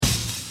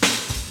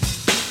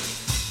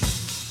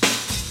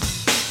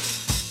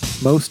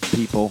Most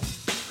people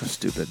are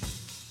stupid.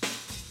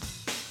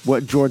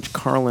 What George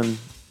Carlin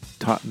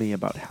taught me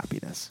about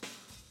happiness.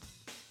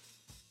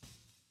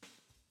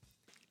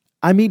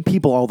 I meet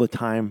people all the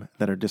time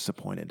that are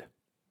disappointed.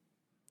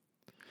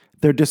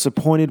 They're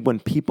disappointed when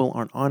people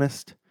aren't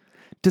honest,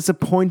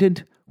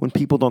 disappointed when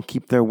people don't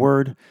keep their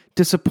word,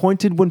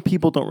 disappointed when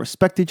people don't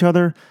respect each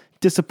other,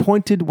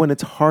 disappointed when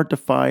it's hard to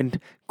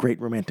find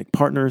great romantic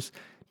partners,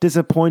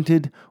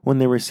 disappointed when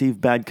they receive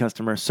bad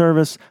customer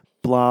service,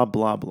 blah,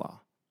 blah, blah.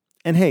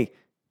 And hey,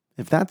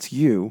 if that's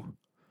you,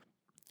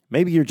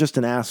 maybe you're just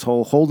an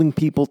asshole holding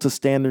people to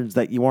standards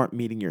that you aren't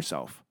meeting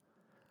yourself.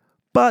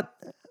 But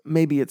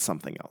maybe it's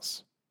something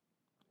else.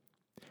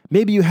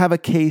 Maybe you have a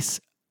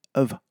case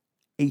of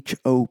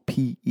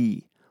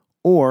HOPE,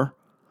 or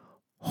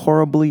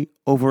horribly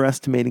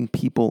overestimating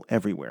people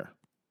everywhere.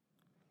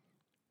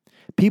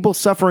 People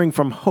suffering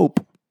from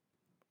hope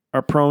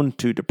are prone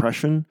to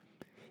depression,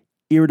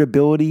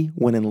 irritability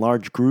when in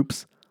large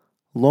groups,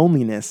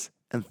 loneliness,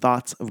 and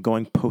thoughts of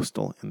going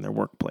postal in their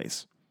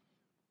workplace.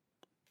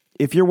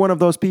 If you're one of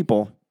those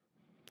people,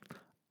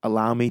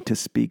 allow me to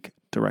speak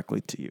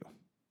directly to you.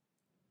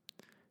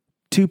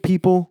 Two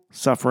people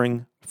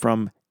suffering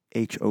from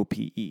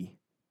HOPE.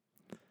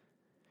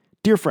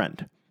 Dear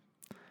friend,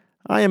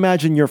 I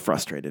imagine you're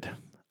frustrated.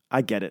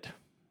 I get it.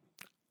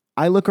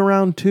 I look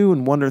around too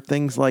and wonder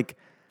things like,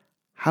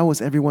 how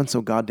is everyone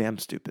so goddamn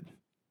stupid?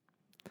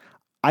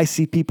 I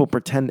see people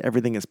pretend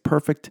everything is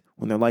perfect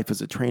when their life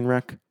is a train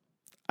wreck.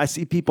 I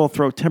see people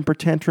throw temper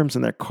tantrums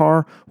in their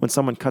car when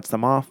someone cuts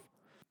them off.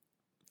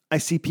 I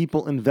see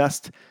people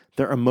invest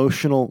their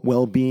emotional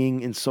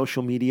well-being in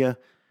social media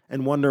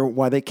and wonder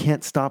why they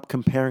can't stop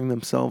comparing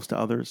themselves to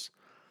others.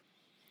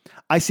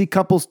 I see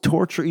couples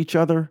torture each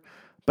other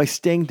by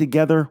staying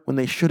together when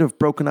they should have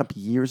broken up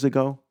years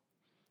ago.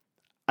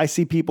 I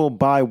see people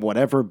buy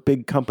whatever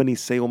big companies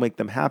say will make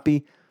them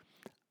happy.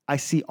 I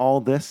see all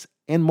this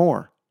and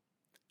more.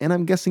 And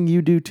I'm guessing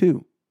you do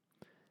too.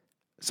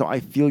 So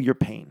I feel your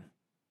pain.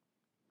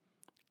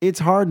 It's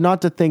hard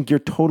not to think you're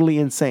totally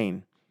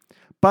insane.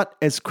 But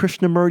as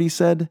Krishnamurti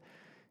said,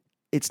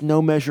 it's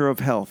no measure of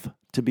health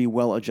to be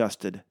well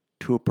adjusted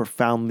to a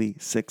profoundly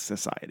sick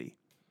society.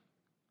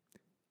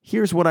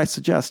 Here's what I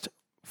suggest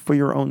for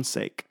your own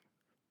sake.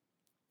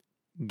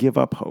 Give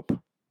up hope.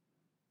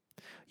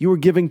 You are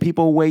giving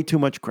people way too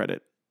much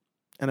credit,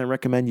 and I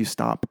recommend you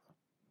stop.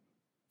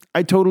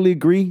 I totally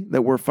agree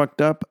that we're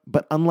fucked up,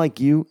 but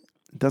unlike you,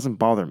 it doesn't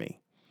bother me.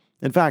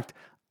 In fact,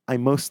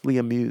 I'm mostly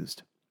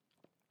amused.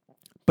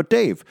 But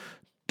Dave,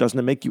 doesn't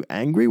it make you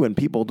angry when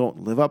people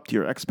don't live up to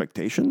your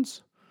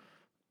expectations?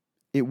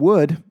 It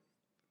would,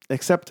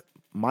 except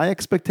my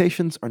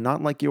expectations are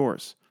not like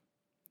yours.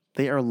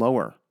 They are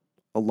lower,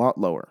 a lot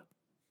lower.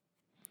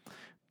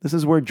 This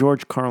is where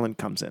George Carlin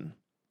comes in.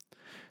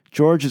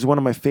 George is one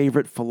of my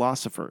favorite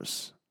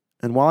philosophers,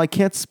 and while I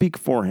can't speak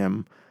for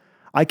him,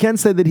 I can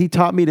say that he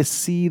taught me to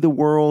see the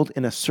world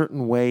in a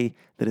certain way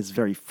that is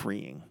very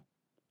freeing.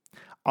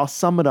 I'll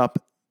sum it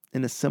up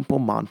in a simple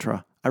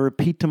mantra I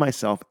repeat to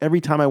myself every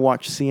time I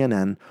watch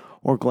CNN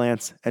or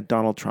glance at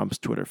Donald Trump's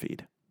Twitter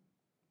feed.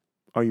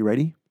 Are you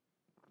ready?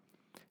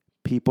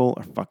 People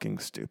are fucking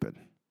stupid.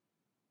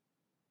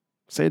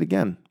 Say it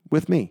again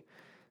with me.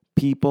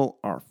 People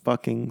are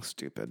fucking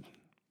stupid.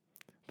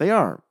 They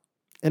are.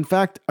 In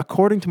fact,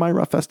 according to my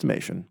rough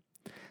estimation,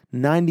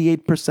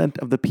 98%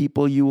 of the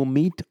people you will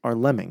meet are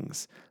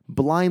lemmings,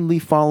 blindly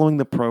following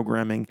the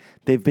programming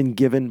they've been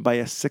given by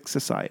a sick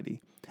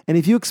society. And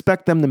if you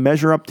expect them to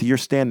measure up to your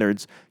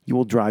standards, you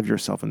will drive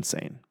yourself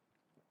insane.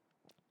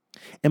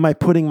 Am I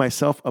putting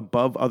myself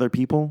above other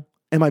people?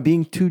 Am I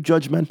being too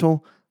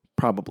judgmental?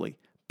 Probably.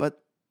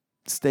 But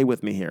stay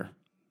with me here.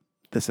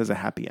 This is a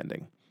happy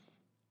ending.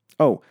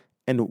 Oh,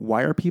 and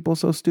why are people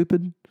so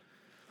stupid?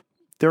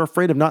 They're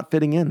afraid of not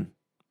fitting in.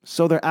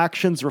 So their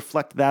actions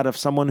reflect that of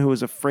someone who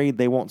is afraid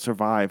they won't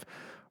survive,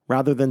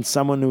 rather than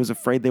someone who is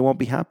afraid they won't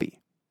be happy.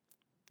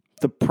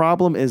 The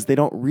problem is they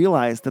don't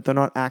realize that they're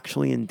not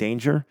actually in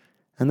danger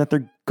and that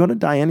they're going to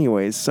die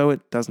anyways, so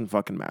it doesn't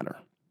fucking matter.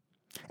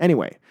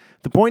 Anyway,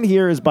 the point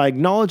here is by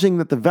acknowledging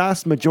that the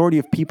vast majority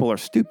of people are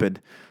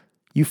stupid,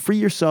 you free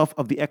yourself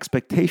of the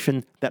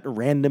expectation that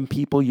random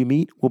people you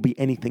meet will be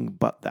anything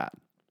but that.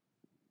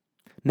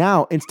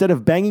 Now, instead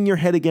of banging your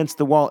head against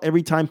the wall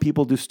every time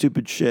people do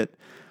stupid shit,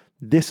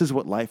 this is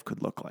what life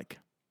could look like.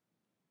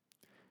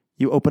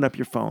 You open up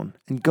your phone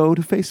and go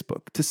to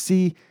Facebook to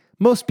see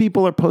most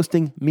people are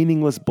posting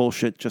meaningless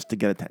bullshit just to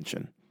get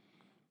attention.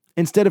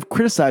 Instead of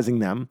criticizing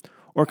them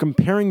or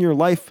comparing your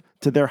life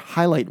to their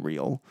highlight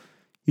reel,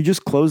 you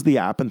just close the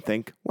app and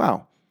think,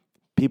 wow,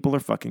 people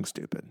are fucking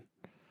stupid.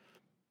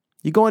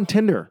 You go on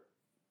Tinder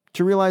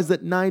to realize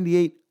that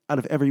 98 out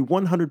of every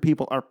 100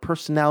 people are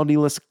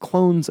personality-less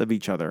clones of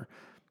each other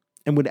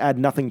and would add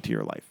nothing to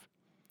your life.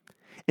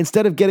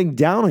 Instead of getting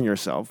down on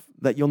yourself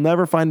that you'll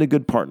never find a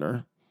good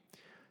partner,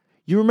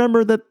 you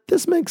remember that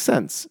this makes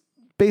sense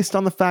based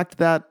on the fact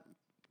that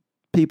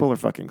people are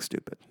fucking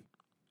stupid.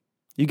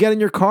 You get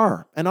in your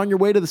car, and on your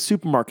way to the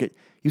supermarket,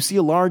 you see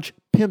a large,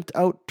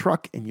 pimped-out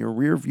truck in your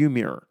rear-view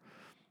mirror.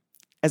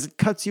 As it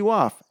cuts you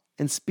off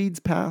and speeds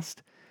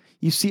past,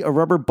 you see a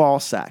rubber ball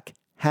sack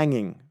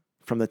hanging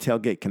from the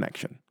tailgate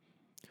connection.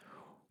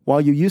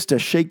 While you used to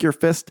shake your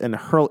fist and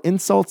hurl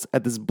insults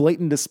at this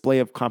blatant display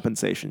of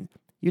compensation,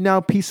 you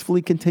now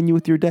peacefully continue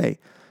with your day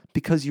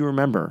because you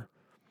remember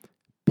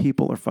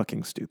people are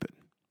fucking stupid.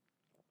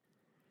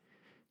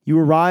 You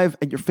arrive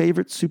at your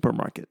favorite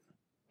supermarket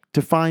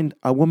to find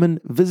a woman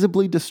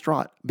visibly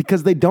distraught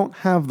because they don't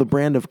have the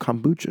brand of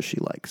kombucha she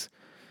likes.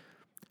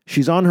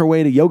 She's on her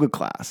way to yoga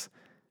class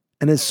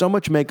and has so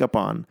much makeup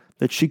on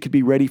that she could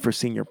be ready for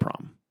senior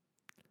prom.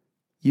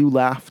 You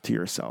laugh to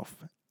yourself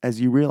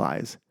as you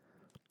realize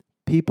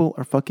people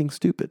are fucking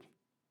stupid.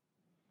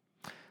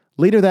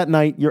 Later that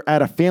night, you're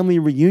at a family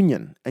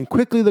reunion, and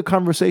quickly the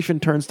conversation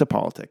turns to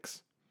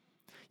politics.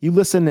 You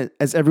listen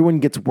as everyone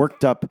gets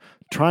worked up,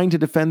 trying to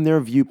defend their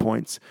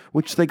viewpoints,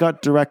 which they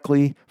got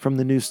directly from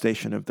the news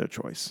station of their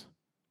choice.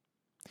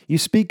 You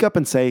speak up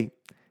and say,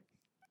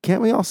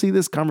 "Can't we all see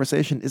this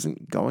conversation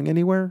isn't going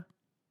anywhere?"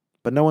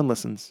 But no one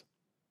listens.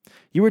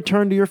 You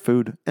return to your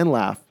food and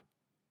laugh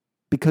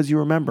because you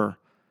remember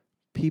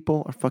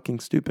people are fucking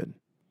stupid.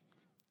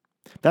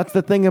 That's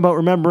the thing about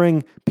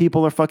remembering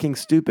people are fucking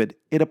stupid.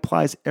 It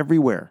applies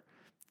everywhere,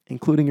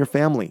 including your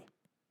family.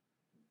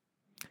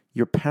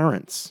 Your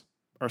parents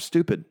are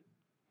stupid.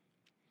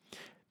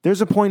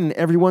 There's a point in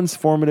everyone's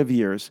formative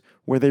years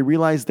where they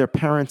realize their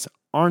parents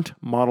aren't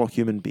model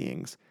human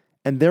beings,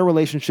 and their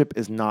relationship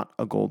is not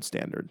a gold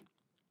standard.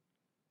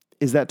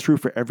 Is that true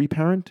for every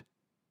parent?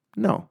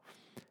 No,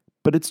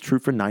 but it's true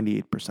for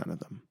 98% of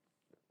them.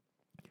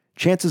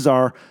 Chances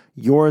are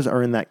yours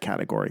are in that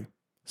category,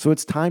 so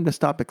it's time to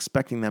stop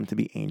expecting them to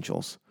be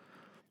angels.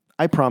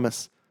 I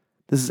promise,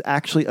 this is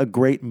actually a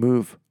great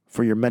move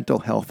for your mental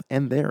health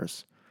and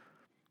theirs.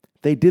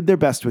 They did their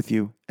best with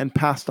you and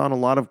passed on a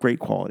lot of great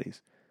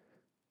qualities.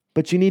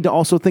 But you need to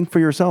also think for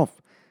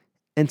yourself,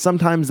 and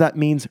sometimes that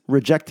means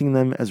rejecting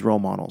them as role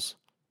models.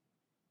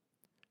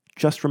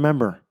 Just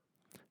remember,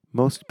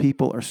 most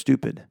people are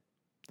stupid.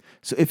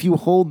 So if you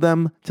hold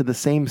them to the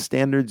same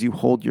standards you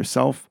hold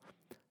yourself,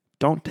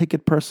 don't take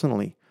it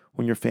personally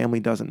when your family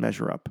doesn't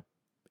measure up.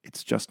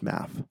 It's just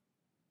math.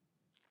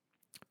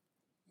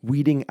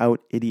 Weeding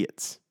out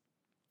idiots.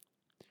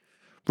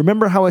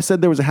 Remember how I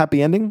said there was a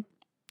happy ending?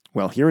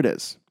 Well, here it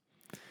is.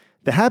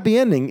 The happy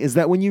ending is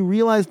that when you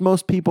realized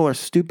most people are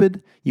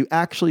stupid, you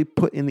actually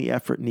put in the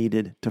effort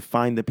needed to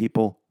find the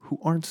people who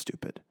aren't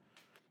stupid.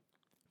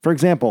 For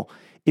example,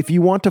 if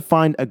you want to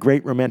find a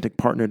great romantic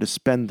partner to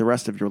spend the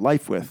rest of your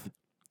life with,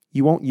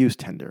 you won't use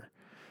Tinder.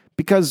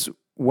 Because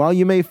while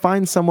you may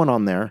find someone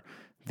on there,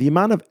 the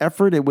amount of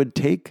effort it would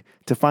take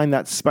to find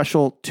that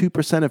special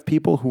 2% of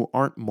people who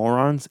aren't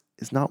morons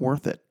is not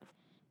worth it.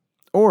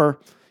 Or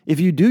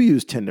if you do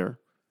use Tinder,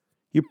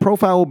 your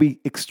profile will be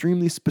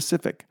extremely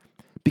specific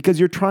because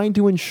you're trying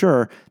to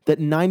ensure that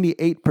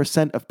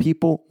 98% of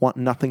people want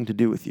nothing to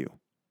do with you.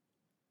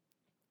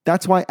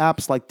 That's why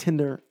apps like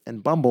Tinder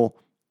and Bumble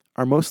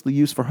are mostly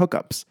used for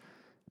hookups,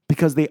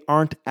 because they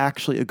aren't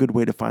actually a good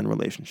way to find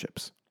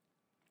relationships.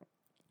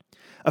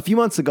 A few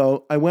months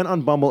ago, I went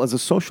on Bumble as a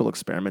social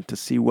experiment to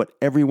see what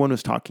everyone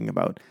was talking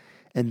about,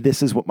 and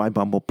this is what my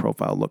Bumble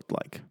profile looked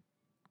like.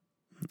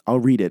 I'll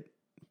read it,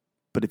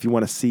 but if you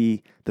want to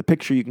see the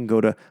picture, you can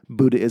go to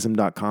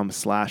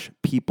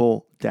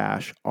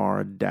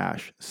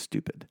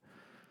buddhism.com/people-r-stupid.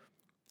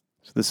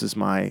 So this is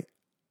my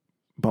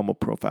Bumble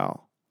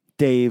profile.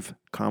 Dave,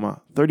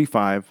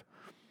 35.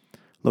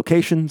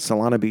 Location,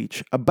 Solana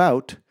Beach.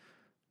 About,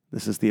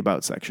 this is the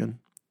about section.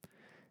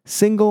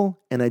 Single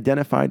and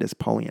identified as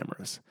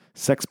polyamorous.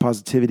 Sex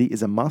positivity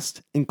is a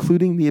must,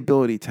 including the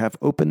ability to have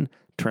open,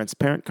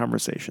 transparent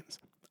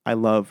conversations. I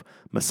love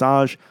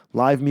massage,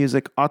 live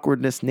music,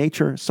 awkwardness,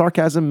 nature,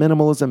 sarcasm,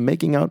 minimalism,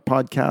 making out,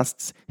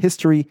 podcasts,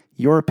 history,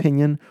 your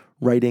opinion,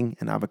 writing,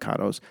 and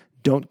avocados.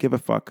 Don't give a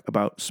fuck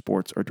about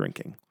sports or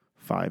drinking.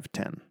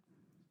 5'10".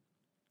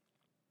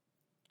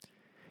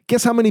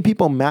 Guess how many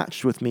people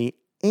matched with me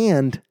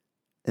and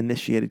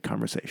initiated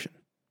conversation?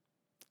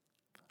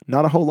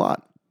 Not a whole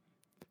lot.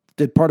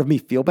 Did part of me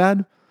feel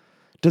bad?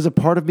 Does a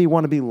part of me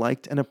want to be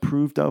liked and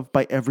approved of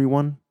by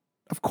everyone?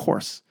 Of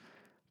course.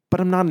 But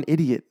I'm not an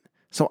idiot.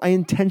 So I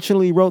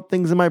intentionally wrote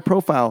things in my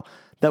profile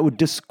that would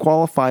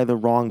disqualify the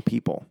wrong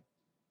people.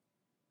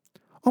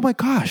 Oh my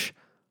gosh,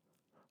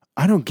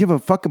 I don't give a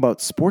fuck about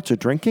sports or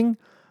drinking?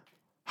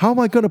 How am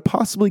I going to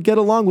possibly get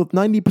along with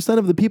 90%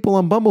 of the people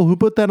on Bumble who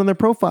put that on their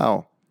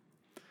profile?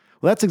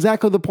 Well, that's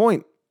exactly the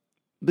point.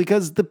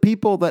 Because the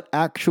people that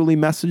actually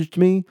messaged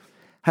me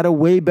had a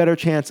way better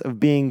chance of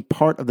being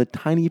part of the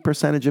tiny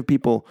percentage of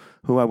people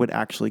who I would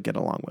actually get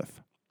along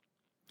with.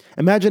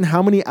 Imagine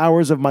how many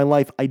hours of my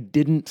life I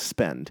didn't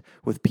spend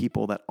with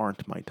people that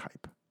aren't my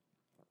type.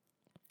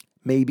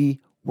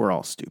 Maybe we're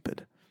all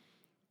stupid.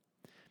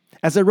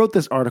 As I wrote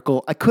this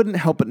article, I couldn't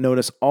help but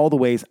notice all the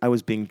ways I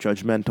was being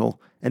judgmental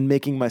and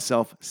making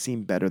myself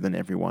seem better than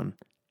everyone.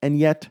 And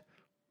yet,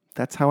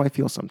 that's how I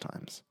feel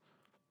sometimes.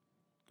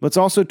 What's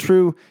also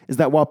true is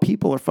that while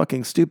people are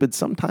fucking stupid,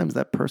 sometimes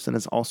that person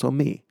is also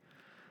me.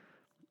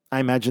 I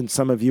imagine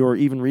some of you are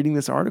even reading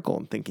this article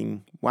and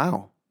thinking,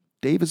 wow,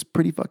 Dave is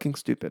pretty fucking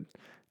stupid.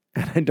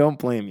 And I don't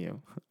blame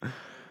you.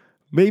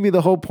 Maybe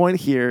the whole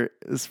point here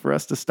is for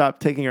us to stop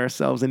taking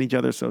ourselves and each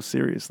other so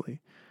seriously.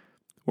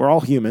 We're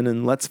all human,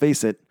 and let's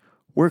face it,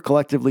 we're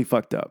collectively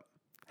fucked up.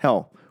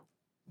 Hell,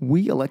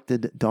 we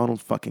elected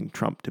Donald fucking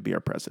Trump to be our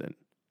president.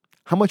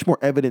 How much more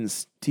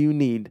evidence do you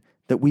need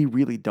that we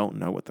really don't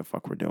know what the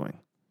fuck we're doing?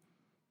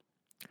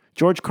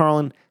 George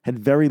Carlin had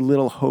very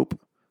little hope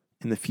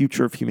in the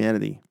future of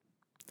humanity.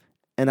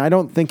 And I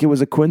don't think it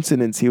was a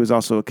coincidence he was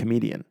also a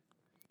comedian.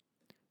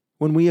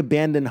 When we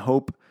abandon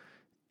hope,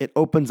 it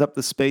opens up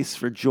the space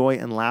for joy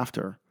and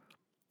laughter,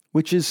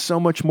 which is so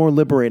much more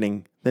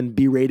liberating than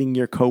berating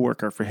your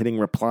coworker for hitting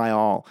reply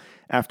all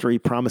after he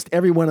promised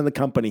everyone in the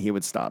company he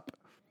would stop.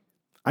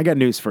 I got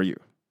news for you.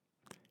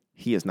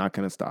 He is not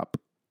going to stop.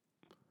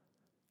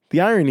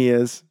 The irony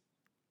is,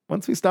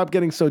 once we stop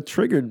getting so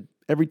triggered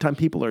every time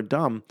people are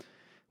dumb,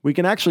 we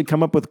can actually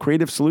come up with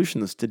creative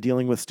solutions to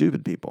dealing with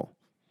stupid people.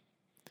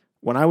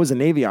 When I was a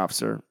Navy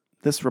officer,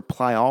 this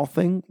reply all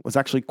thing was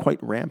actually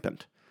quite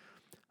rampant.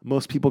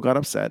 Most people got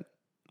upset,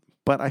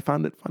 but I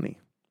found it funny.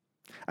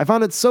 I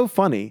found it so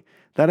funny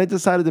that I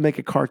decided to make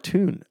a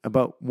cartoon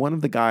about one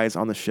of the guys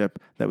on the ship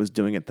that was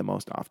doing it the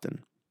most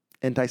often.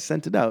 And I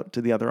sent it out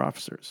to the other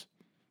officers.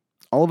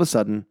 All of a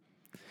sudden,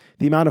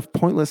 the amount of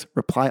pointless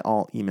reply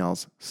all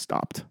emails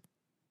stopped.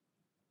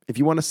 If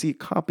you want to see a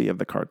copy of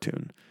the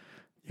cartoon,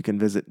 you can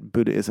visit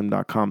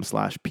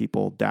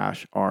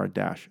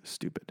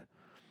buddhism.com/people-r-stupid.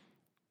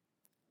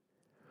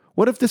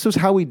 What if this was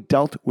how we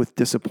dealt with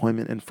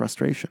disappointment and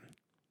frustration?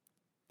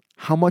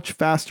 How much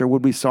faster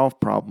would we solve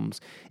problems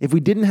if we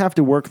didn't have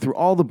to work through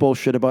all the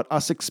bullshit about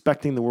us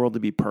expecting the world to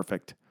be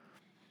perfect?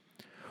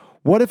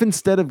 What if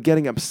instead of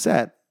getting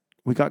upset,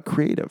 we got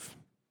creative?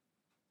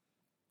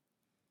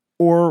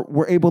 Or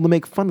were able to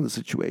make fun of the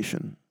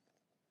situation?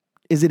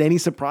 Is it any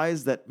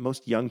surprise that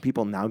most young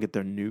people now get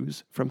their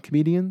news from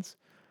comedians?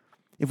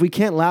 If we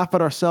can't laugh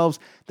at ourselves,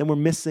 then we're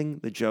missing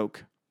the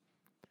joke.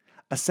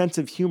 A sense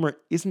of humor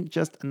isn't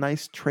just a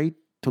nice trait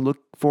to look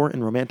for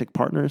in romantic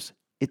partners.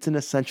 It's an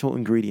essential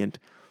ingredient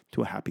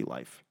to a happy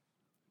life.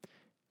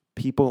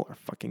 People are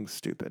fucking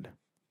stupid.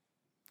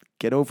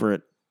 Get over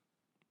it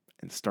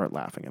and start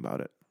laughing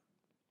about it.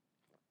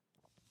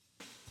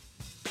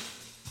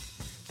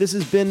 This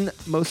has been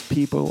Most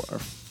People Are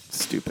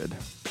Stupid.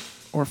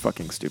 Or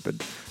fucking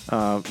stupid.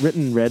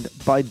 Written and read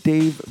by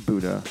Dave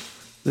Buddha.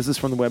 This is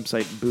from the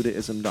website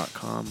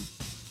buddhism.com.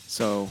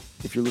 So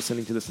if you're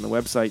listening to this on the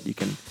website, you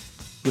can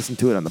listen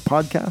to it on the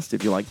podcast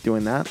if you like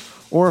doing that.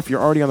 Or if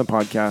you're already on the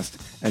podcast,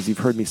 as you've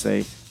heard me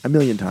say a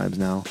million times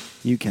now,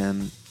 you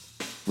can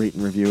rate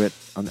and review it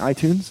on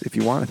iTunes if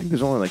you want. I think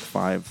there's only like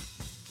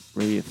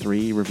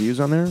 3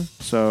 reviews on there.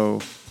 So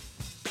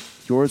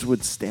yours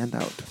would stand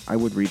out. I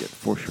would read it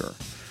for sure.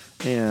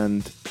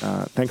 And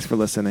thanks for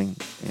listening,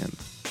 and